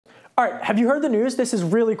All right, have you heard the news? This is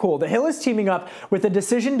really cool. The Hill is teaming up with the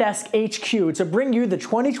Decision Desk HQ to bring you the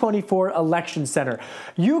 2024 Election Center.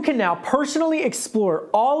 You can now personally explore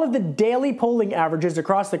all of the daily polling averages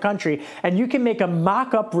across the country, and you can make a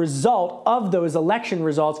mock-up result of those election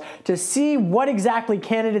results to see what exactly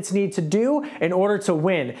candidates need to do in order to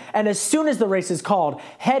win. And as soon as the race is called,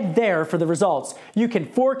 head there for the results. You can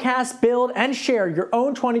forecast, build, and share your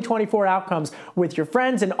own 2024 outcomes with your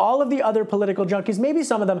friends and all of the other political junkies, maybe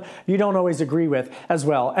some of them you don't always agree with as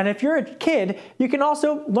well. And if you're a kid, you can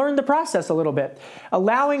also learn the process a little bit,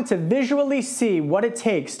 allowing to visually see what it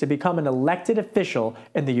takes to become an elected official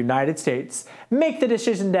in the United States. Make the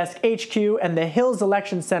Decision Desk HQ and the Hills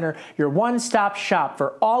Election Center your one-stop shop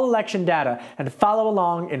for all election data and follow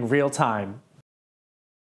along in real time.